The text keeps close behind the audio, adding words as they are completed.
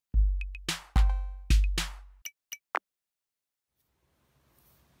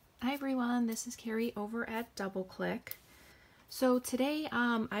Hi everyone, this is Carrie over at DoubleClick. So today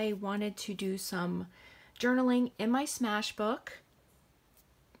I wanted to do some journaling in my Smashbook,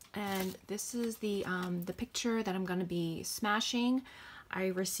 and this is the picture that I'm going to be smashing. I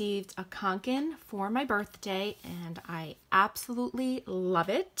received a Kanken for my birthday and I absolutely love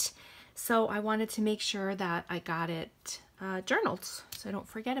it. So I wanted to make sure that I got it journaled so I don't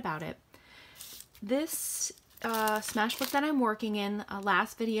forget about it. This Smashbook that I'm working in,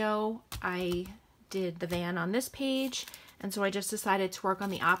 last video I did the van on this page, and so I just decided to work on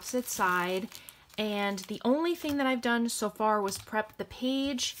the opposite side, and the only thing that I've done so far was prep the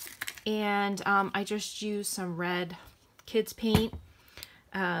page, and I just used some red kids paint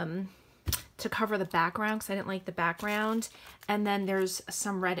to cover the background because I didn't like the background, and then there's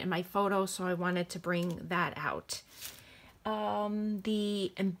some red in my photo, so I wanted to bring that out.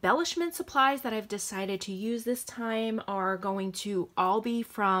 The embellishment supplies that I've decided to use this time are going to all be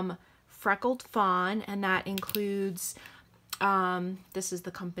from Freckled Fawn, and that includes, this is the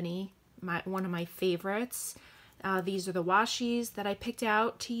company, one of my favorites. These are the washies that I picked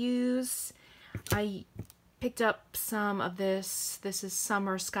out to use. I picked up some of this. This is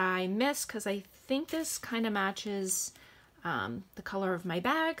Summer Sky Mist because I think this kind of matches the color of my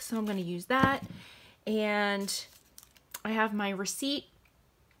bag, so I'm going to use that. And I have my receipt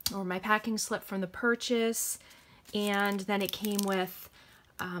or my packing slip from the purchase, and then it came with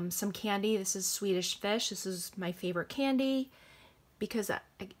some candy. This is Swedish Fish. This is my favorite candy because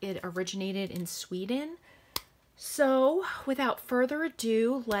it originated in Sweden. So without further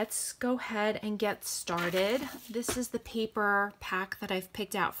ado, let's go ahead and get started. This is the paper pack that I've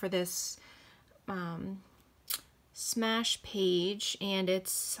picked out for this Smash page, and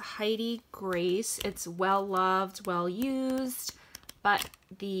it's Heidi Grace. It's well loved, well used, but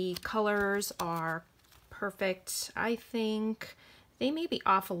the colors are perfect. I think they may be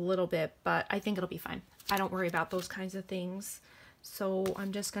off a little bit, but I think it'll be fine. I don't worry about those kinds of things. So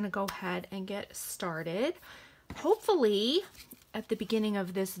I'm just gonna go ahead and get started. Hopefully at the beginning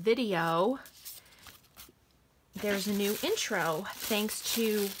of this video there's a new intro thanks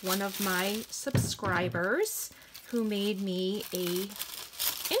to one of my subscribers who made me a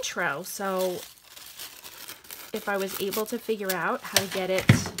intro. So if I was able to figure out how to get it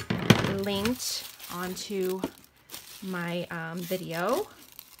linked onto my video,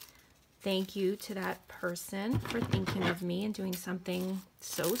 thank you to that person for thinking of me and doing something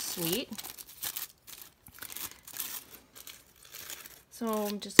so sweet. So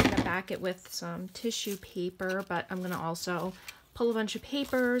I'm just gonna back it with some tissue paper, but I'm gonna also pull a bunch of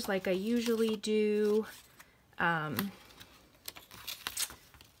papers like I usually do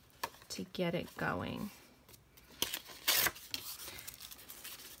to get it going.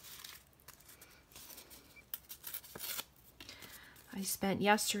 I spent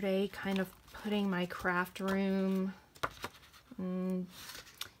yesterday kind of putting my craft room in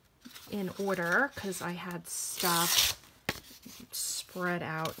order because I had stuff spread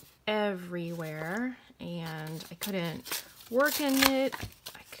out everywhere and I couldn't work in it.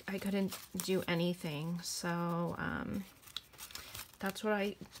 I couldn't do anything, so that's what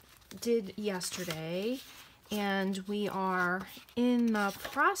I did yesterday, and we are in the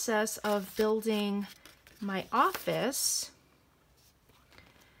process of building my office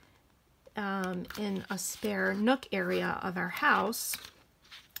in a spare nook area of our house,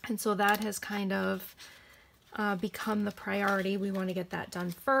 and so that has kind of become the priority. We want to get that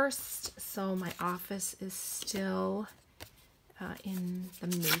done first, so my office is still in the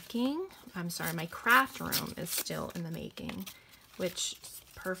making. I'm sorry, my craft room is still in the making, which is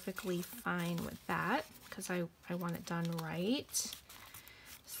perfectly fine with that because I want it done right.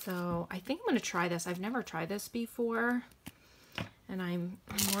 So I think I'm going to try this. I've never tried this before, and I'm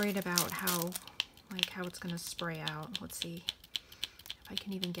worried about how it's going to spray out. Let's see if I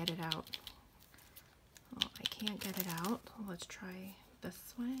can even get it out. Well, I can't get it out. Let's try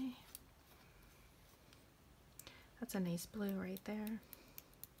this way. That's a nice blue right there.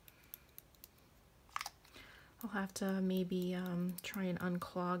 I'll have to maybe try and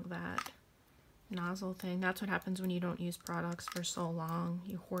unclog that nozzle thing. That's what happens when you don't use products for so long.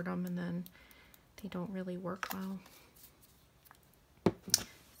 You hoard them and then they don't really work well.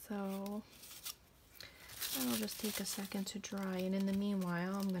 So that'll just take a second to dry, and in the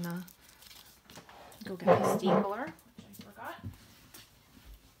meanwhile I'm gonna go get my stapler, which I forgot.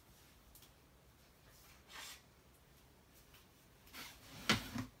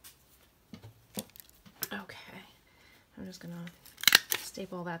 Okay, I'm just gonna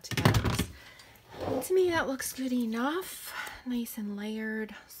staple that together. To me that looks good enough, nice and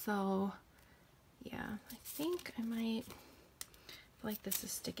layered. So yeah, I think I might feel like this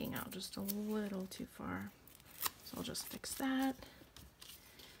is sticking out just a little too far. So I'll just fix that.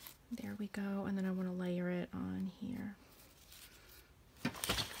 There we go. And then I want to layer it on here.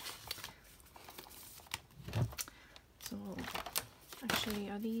 So actually,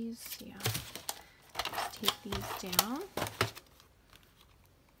 are these? Yeah. Let's tape these down.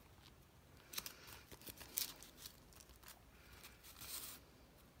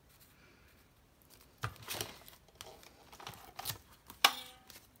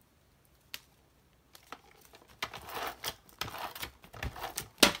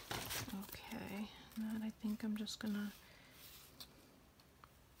 I'm just gonna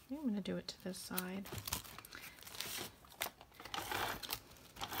do it to this side.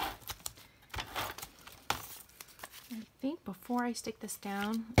 I think before I stick this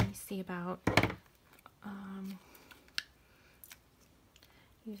down, let me see about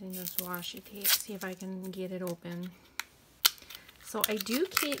using this washi tape, see if I can get it open. So I do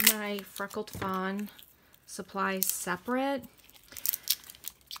keep my Freckled Fawn supplies separate.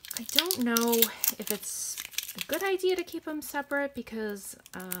 I don't know if it's a good idea to keep them separate because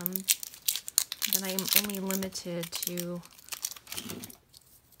then I am only limited to,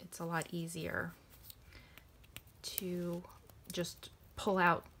 it's a lot easier to just pull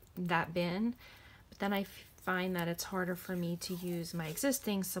out that bin, but then I find that it's harder for me to use my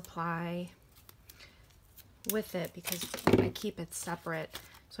existing supply with it because I keep it separate.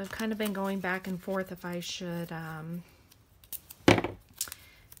 So I've kind of been going back and forth if I should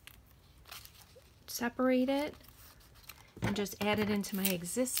separate it and just add it into my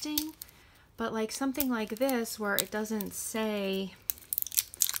existing, but like something like this where it doesn't say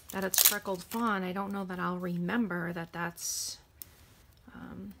that it's Freckled Fawn, I don't know that I'll remember that that's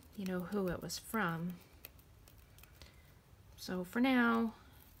you know, who it was from. So for now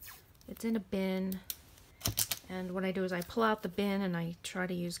it's in a bin, and what I do is I pull out the bin and I try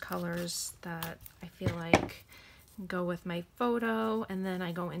to use colors that I feel like go with my photo, and then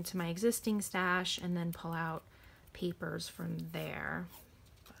I go into my existing stash and then pull out papers from there.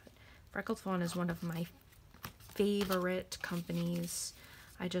 But Freckled Fawn is one of my favorite companies.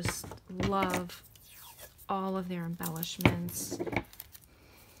 I just love all of their embellishments. I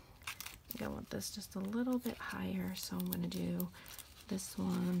think I want this just a little bit higher, so I'm going to do this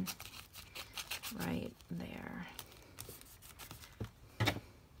one right there.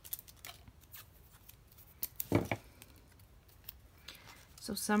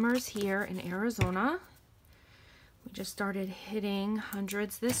 So summer's here in Arizona. We just started hitting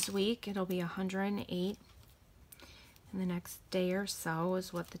hundreds this week. It'll be 108 in the next day or so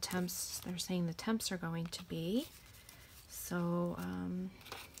is what the temps, they're saying the temps are going to be. So,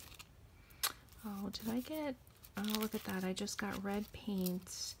 oh, did I get, oh, look at that. I just got red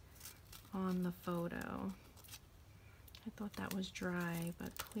paint on the photo. I thought that was dry,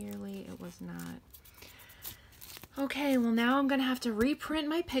 but clearly it was not. Okay, well now I'm gonna have to reprint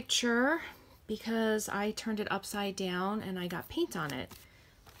my picture because I turned it upside down and I got paint on it.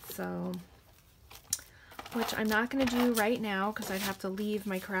 So, which I'm not gonna do right now because I'd have to leave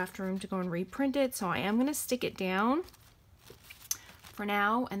my craft room to go and reprint it. So I am gonna stick it down for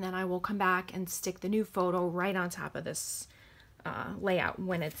now, and then I will come back and stick the new photo right on top of this layout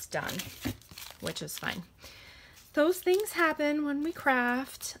when it's done, which is fine. Those things happen when we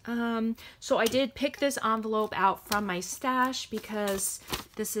craft. So I did pick this envelope out from my stash because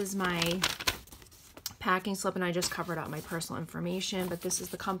this is my packing slip and I just covered up my personal information, but this is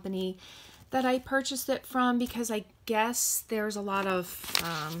the company that I purchased it from because I guess there's a lot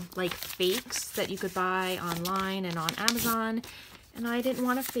of like fakes that you could buy online and on Amazon, and I didn't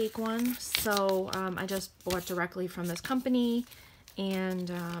want a fake one, so I just bought directly from this company, and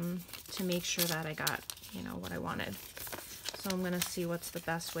to make sure that I got, you know, what I wanted. So I'm gonna see what's the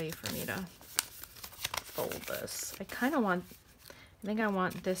best way for me to fold this. I kind of want, I think I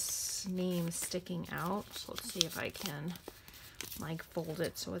want this name sticking out. So let's see if I can like fold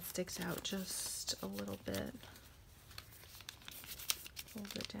it so it sticks out just a little bit. Fold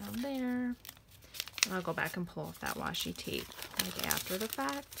it down there. And I'll go back and pull off that washi tape like after the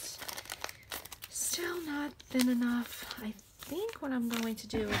fact. Still not thin enough. I think what I'm going to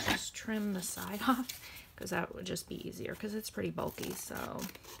do is just trim the side off because that would just be easier because it's pretty bulky. So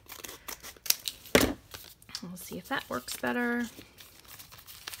we'll see if that works better.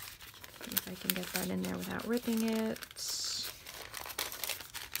 See if I can get that in there without ripping it.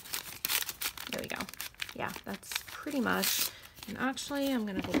 There we go. Yeah, that's pretty much. And actually, I'm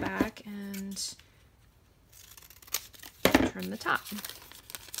going to go back and trim the top.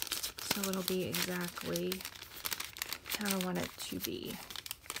 So it'll be exactly how I want it to be.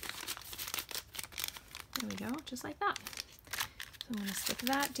 There we go, just like that. I'm going to stick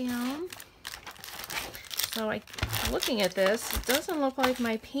that down. So looking at this, it doesn't look like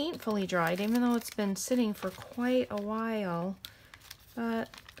my paint fully dried, even though it's been sitting for quite a while. But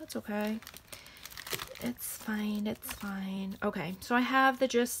that's okay. It's fine, it's fine. Okay, so I have the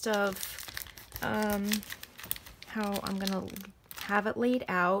gist of how I'm gonna have it laid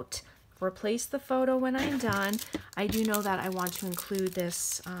out. Replace the photo when I'm done. I do know that I want to include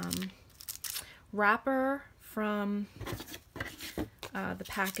this wrapper from the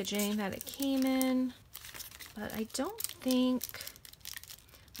packaging that it came in, but I don't think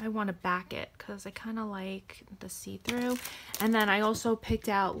I want to back it because I kind of like the see-through. And then I also picked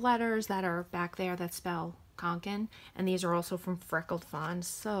out letters that are back there that spell Kanken, and these are also from Freckled Fawn.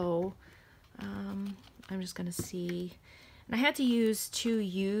 So I'm just gonna see, and I had to use 2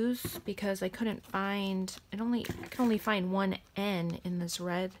 U's because I couldn't find I could only find one N in this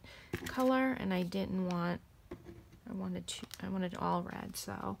red color, and I didn't want I wanted all red.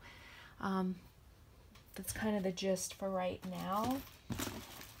 So that's kind of the gist for right now.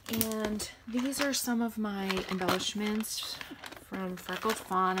 And these are some of my embellishments from Freckled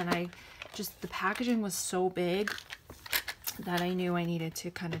Fawn, and the packaging was so big that I knew I needed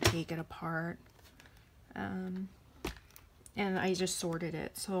to kind of take it apart. And I just sorted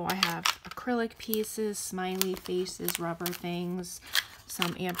it. So I have acrylic pieces, smiley faces, rubber things,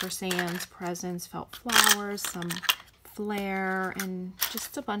 some ampersands, presents, felt flowers, some flair, and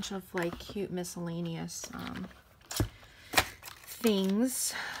just a bunch of like cute miscellaneous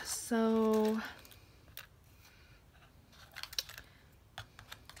things. So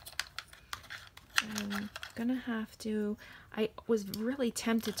I'm gonna have to, I was really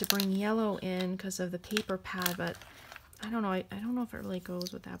tempted to bring yellow in because of the paper pad, but I don't know. I don't know if it really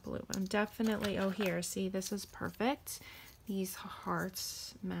goes with that blue, but I'm definitely, oh here, see, this is perfect. These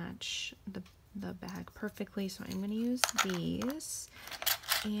hearts match the bag perfectly, so I'm going to use these,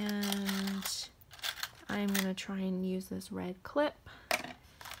 and I'm going to try and use this red clip.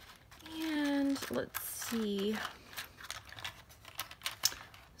 And let's see,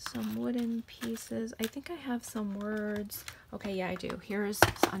 some wooden pieces. I think I have some words. Okay, yeah, I do. Here's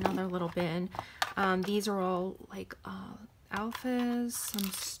another little bin. These are all like alphas,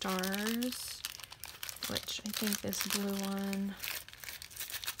 some stars, which I think this blue one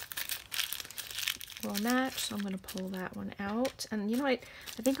will match, so I'm going to pull that one out. And you know what,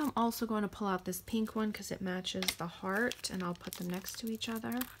 I think I'm also going to pull out this pink one because it matches the heart, and I'll put them next to each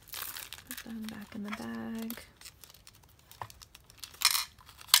other. Put them back in the bag.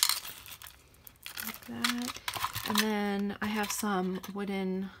 Like that. And then I have some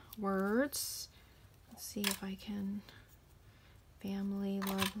wooden words. Let's see if I can. Family,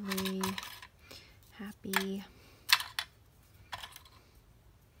 lovely, happy.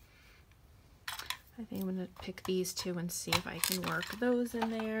 I think I'm going to pick these 2 and see if I can work those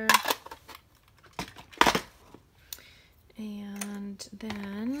in there. And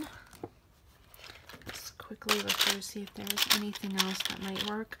then let's quickly look through, see if there's anything else that might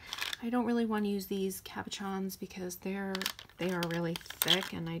work. I don't really want to use these cabochons because they are really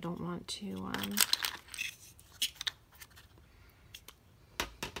thick, and I don't want to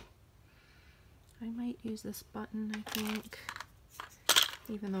I might use this button, I think,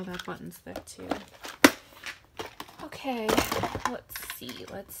 even though that button's thick too. Okay, let's see.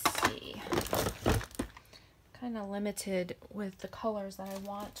 Kind of limited with the colors that I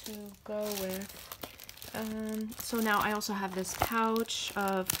want to go with. So now I also have this pouch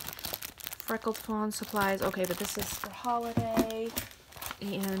of Freckled Fawn supplies. Okay, but this is for holiday,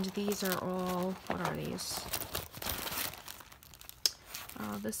 and these are all, what are these?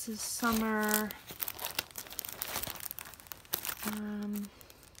 This is summer.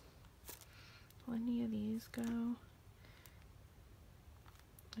 Will any of these go?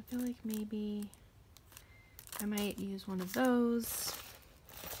 I feel like maybe I might use one of those.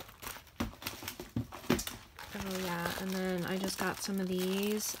 Oh yeah, and then I just got some of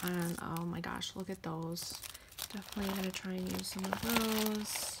these, and oh my gosh, look at those. Definitely gonna try and use some of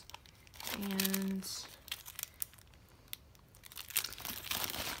those. And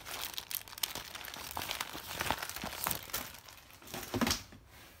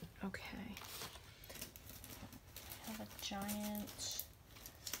okay, I have a giant,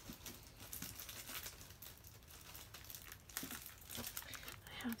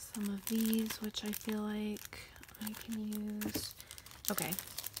 I have some of these, which I feel like I can use. Okay,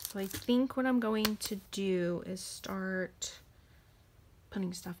 so I think what I'm going to do is start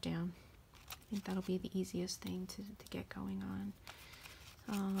putting stuff down. I think that'll be the easiest thing to get going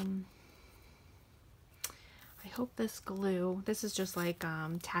on. I hope this glue, this is just like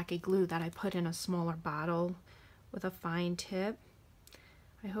tacky glue that I put in a smaller bottle with a fine tip.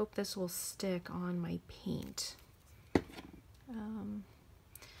 I hope this will stick on my paint.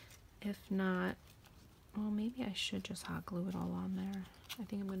 If not, well, maybe I should just hot glue it all on there. I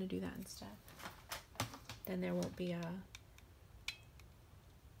think I'm going to do that instead. Then there won't be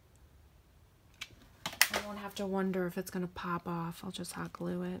I won't have to wonder if it's going to pop off. I'll just hot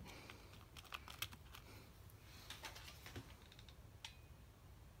glue it.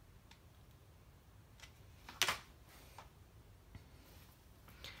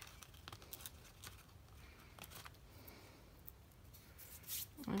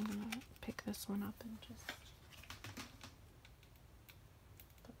 I'm going to pick this one up and just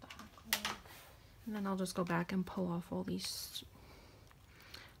put the hot glue. And then I'll just go back and pull off all these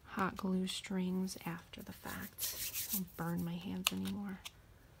hot glue strings after the fact. Don't burn my hands anymore.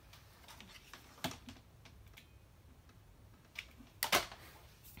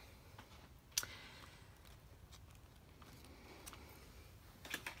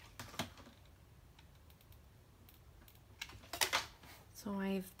 So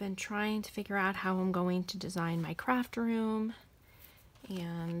I've been trying to figure out how I'm going to design my craft room,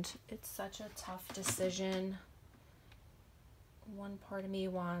 and it's such a tough decision. One part of me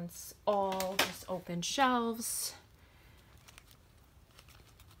wants all just open shelves,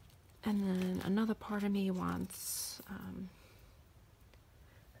 and then another part of me wants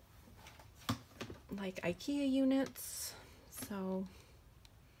like IKEA units. So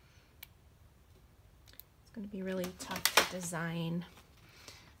it's going to be really tough to design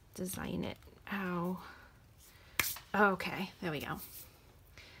it. Ow. Okay, there we go.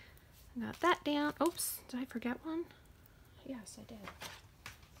 Got that down. Oops, did I forget one? Yes, I did.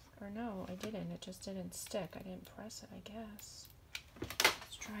 Or no, I didn't. It just didn't stick. I didn't press it, I guess.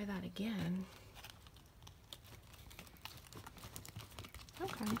 Let's try that again.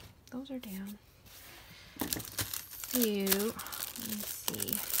 Okay, those are down. So, let me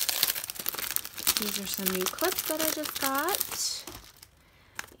see. These are some new clips that I just got.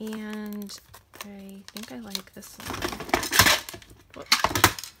 And I think I like this one.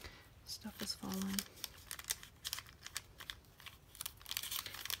 Whoops. Stuff is falling.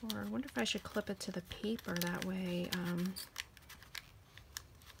 Or I wonder if I should clip it to the paper that way.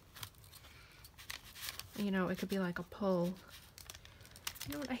 You know, it could be like a pull.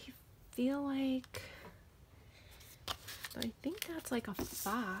 You know what, I feel like, I think that's like a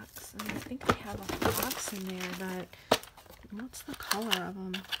fox. I think I have a fox in there, but what's the color of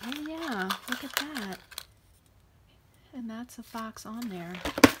them? Oh yeah, look at that. And that's a fox on there.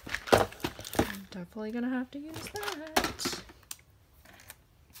 I'm definitely gonna have to use that.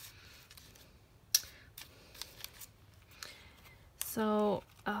 So,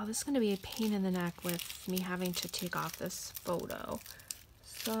 this is going to be a pain in the neck with me having to take off this photo.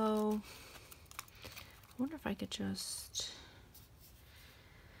 So, I wonder if I could just...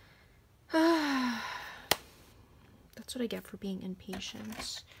 That's what I get for being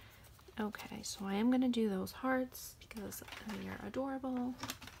impatient. Okay, so I am going to do those hearts because they are adorable.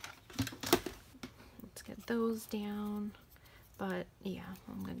 Let's get those down. But, yeah,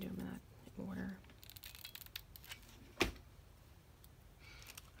 I'm going to do them in that order.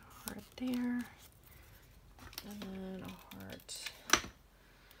 Heart there, and then a heart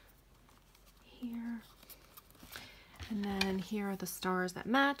here, and then here are the stars that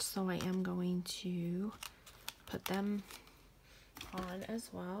match, so I am going to put them on as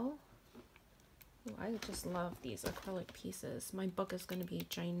well. Ooh, I just love these acrylic pieces. My book is going to be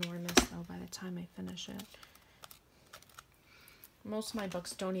ginormous though by the time I finish it. Most of my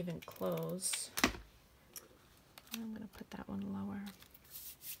books don't even close. I'm going to put that one lower.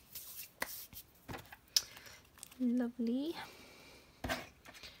 Lovely.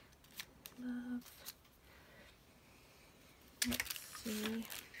 Love. Let's see.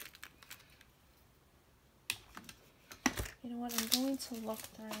 You know what? I'm going to look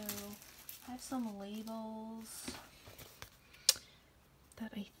through. I have some labels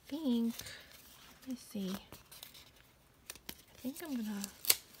that I think. Let me see. I think I'm gonna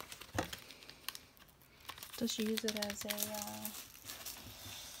just use it as a.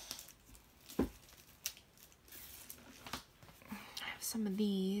 Some of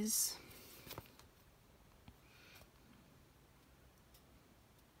these.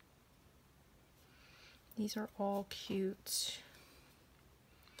 These are all cute.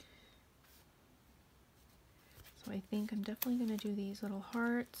 So I think I'm definitely going to do these little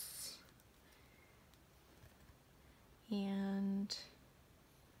hearts. And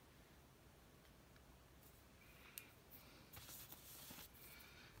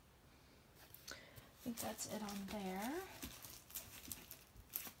I think that's it on there.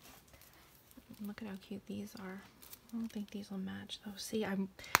 Look at how cute these are. I don't think these will match though. See, I'm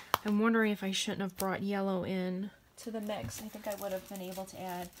wondering if I shouldn't have brought yellow in to the mix. I think I would have been able to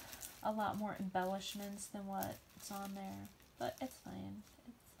add a lot more embellishments than what's on there, but it's fine.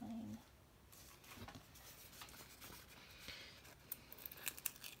 It's fine.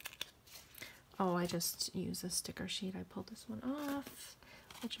 Oh, I just used a sticker sheet. I pulled this one off,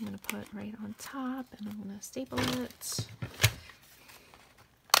 which I'm going to put right on top, and I'm going to staple it.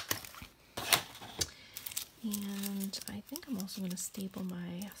 And I think I'm also going to staple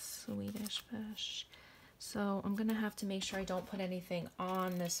my Swedish fish. So I'm going to have to make sure I don't put anything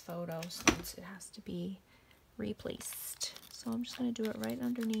on this photo since it has to be replaced. So I'm just going to do it right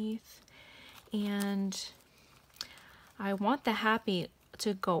underneath. And I want the happy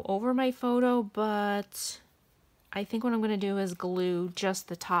to go over my photo, but I think what I'm going to do is glue just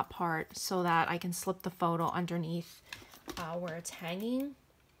the top part so that I can slip the photo underneath where it's hanging,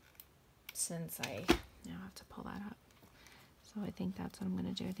 since I now have to pull that up. So I think that's what I'm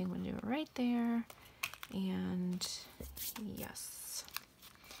going to do. I think I'm going to do it right there. And yes,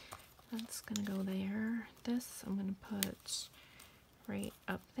 that's going to go there. This I'm going to put right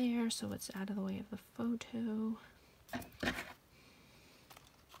up there so it's out of the way of the photo.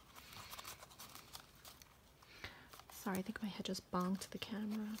 Sorry, I think my head just bonked the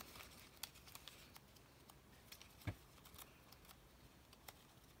camera.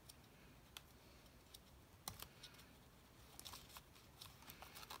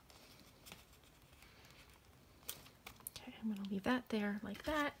 Okay, I'm going to leave that there like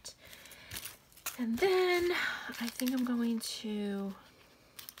that. And then I think I'm going to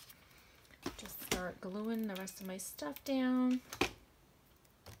just start gluing the rest of my stuff down.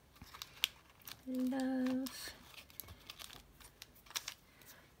 Love.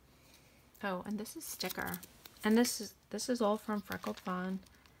 Oh, and this is sticker. And this is all from Freckled Fawn.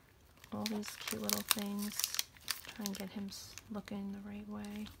 All these cute little things. Try and get him looking the right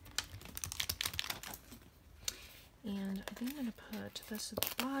way. And I think I'm going to put this at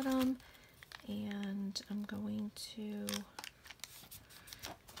the bottom. And I'm going to,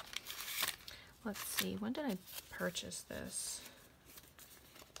 let's see, when did I purchase this?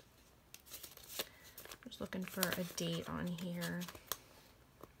 I was looking for a date on here.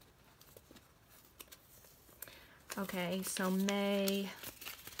 Okay, so May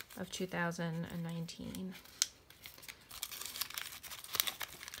of 2019.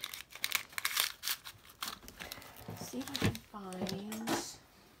 Let's see if I can find.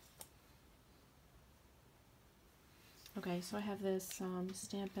 Okay, so I have this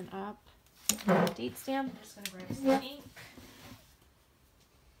Stampin' Up date stamp. I'm just going to grab some ink.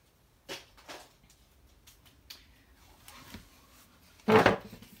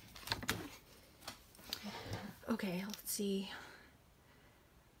 Okay, let's see.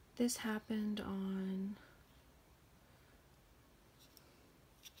 This happened on,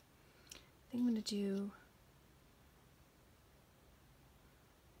 I think I'm going to do,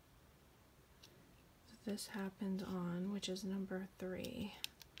 this happened on, which is number 3.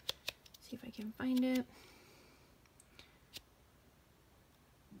 See if I can find it.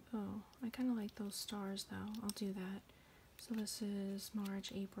 Oh, I kind of like those stars though. I'll do that. So this is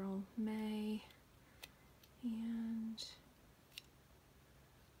March, April, May. And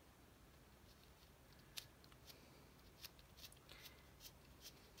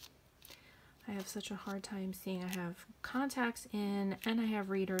I have such a hard time seeing. I have contacts in and I have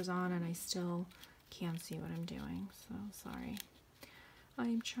readers on and I still can't see what I'm doing, so sorry.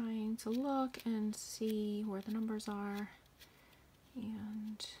 I'm trying to look and see where the numbers are.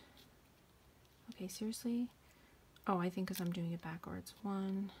 And okay, seriously? Oh, I think because I'm doing it backwards.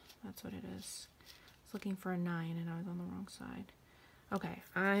 1, that's what it is. Looking for a 9 and I was on the wrong side. Okay,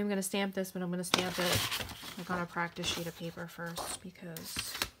 I'm going to stamp this, but I'm going to stamp it like on a practice sheet of paper first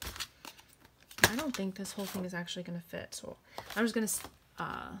because I don't think this whole thing is actually going to fit. So I'm just going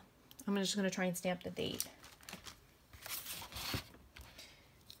to try and stamp the date.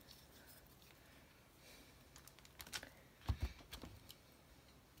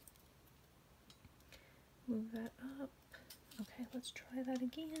 Move that up. Okay, let's try that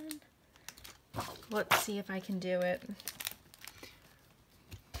again. Let's see if I can do it.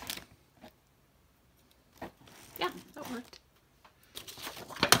 Yeah, that worked.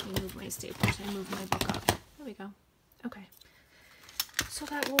 Let me move my staples. I moved my book up. There we go. Okay. So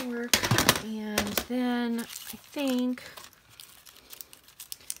that will work. And then I think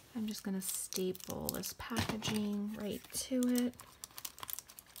I'm just going to staple this packaging right to it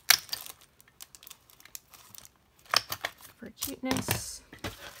for cuteness.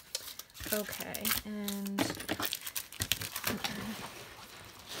 Okay, and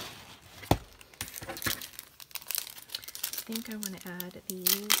think I want to add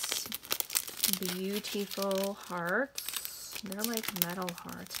these beautiful hearts. They're like metal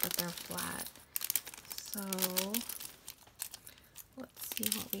hearts, but they're flat. So let's see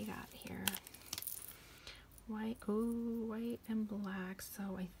what we got here. White, oh, white and black.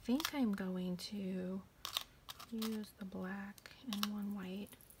 So I think I'm going to use the black and one white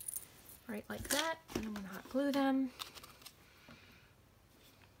right like that, and I'm going to hot glue them.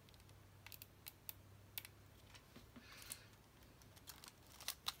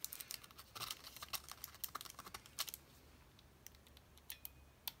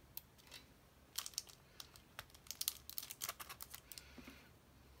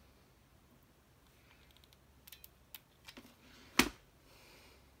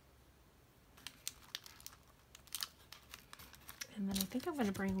 And then I think I'm going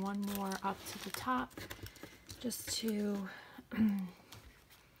to bring one more up to the top just to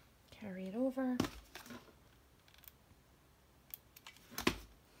carry it over.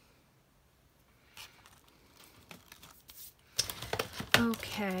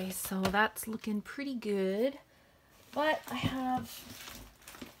 Okay, so that's looking pretty good. But I have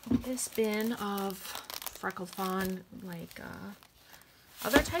this bin of Freckled Fawn, like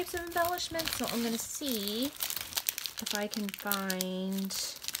other types of embellishments. So I'm going to see if I can find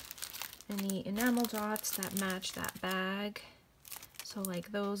any enamel dots that match that bag. So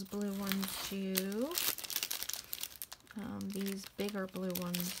like those blue ones do. These bigger blue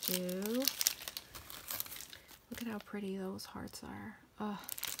ones do. Look at how pretty those hearts are. Oh,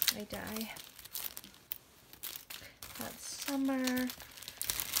 I die. That's summer.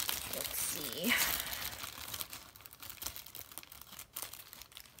 Let's see.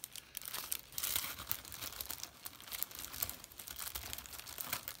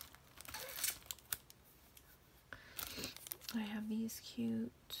 I have these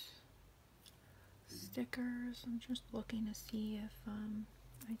cute stickers. I'm just looking to see if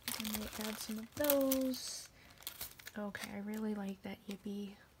I think I might add some of those. Okay, I really like that Yippee.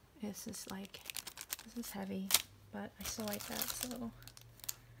 This is heavy, but I still like that, so.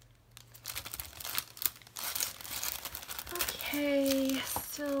 Okay,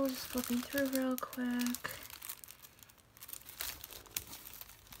 so just flipping through real quick.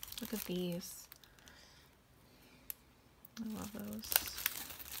 Look at these. I love those.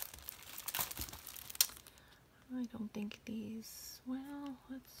 I don't think these, well,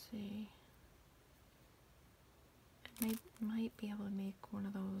 let's see. I might be able to make one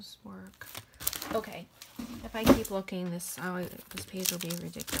of those work. Okay, if I keep looking, this page will be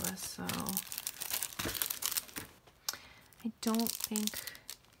ridiculous, so I don't think.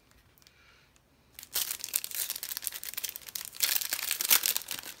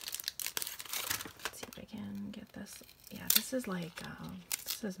 Let's see if I can get this. Yeah, this is like,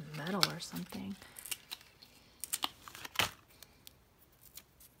 this is metal or something.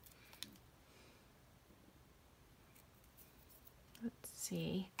 Let's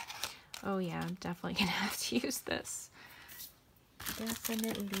see. Oh yeah, I'm definitely gonna have to use this.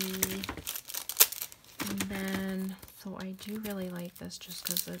 Definitely. And then, so I do really like this just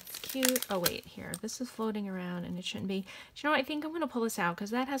because it's cute. Oh wait, here, this is floating around and it shouldn't be. Do you know what? I think I'm gonna pull this out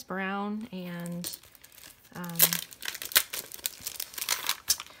because that has brown and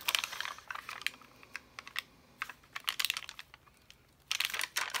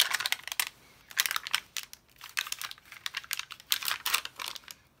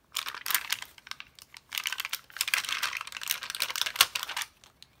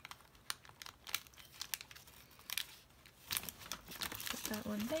that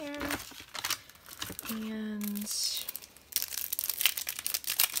one there, and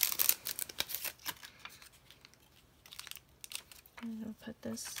I'm going to put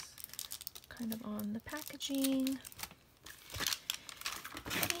this kind of on the packaging.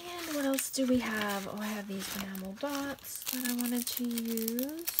 And what else do we have? Oh, I have these enamel dots that I wanted to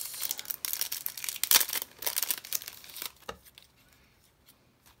use.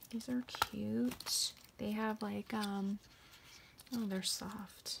 These are cute. They have like, oh, they're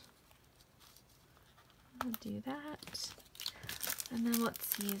soft. I'll do that. And then let's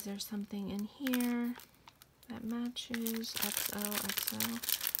see, is there something in here that matches? XO.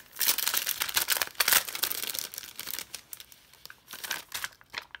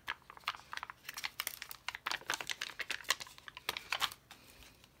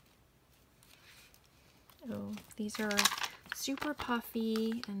 Oh, these are super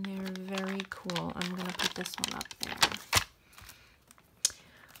puffy and they're very cool. I'm gonna put this one up there.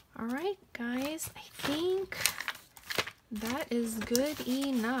 Alright guys, I think that is good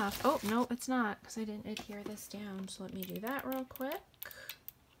enough. Oh, no, it's not, because I didn't adhere this down. So let me do that real quick.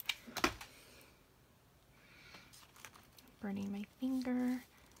 burning my finger.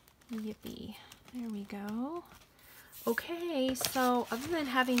 Yippee. There we go. Okay, so other than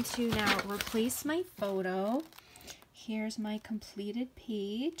having to now replace my photo, here's my completed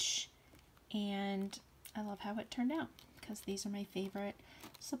page, and I love how it turned out because these are my favorite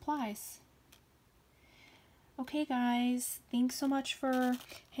supplies. Okay guys, thanks so much for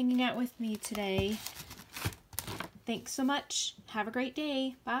hanging out with me today. Thanks so much. Have a great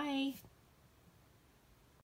day. Bye.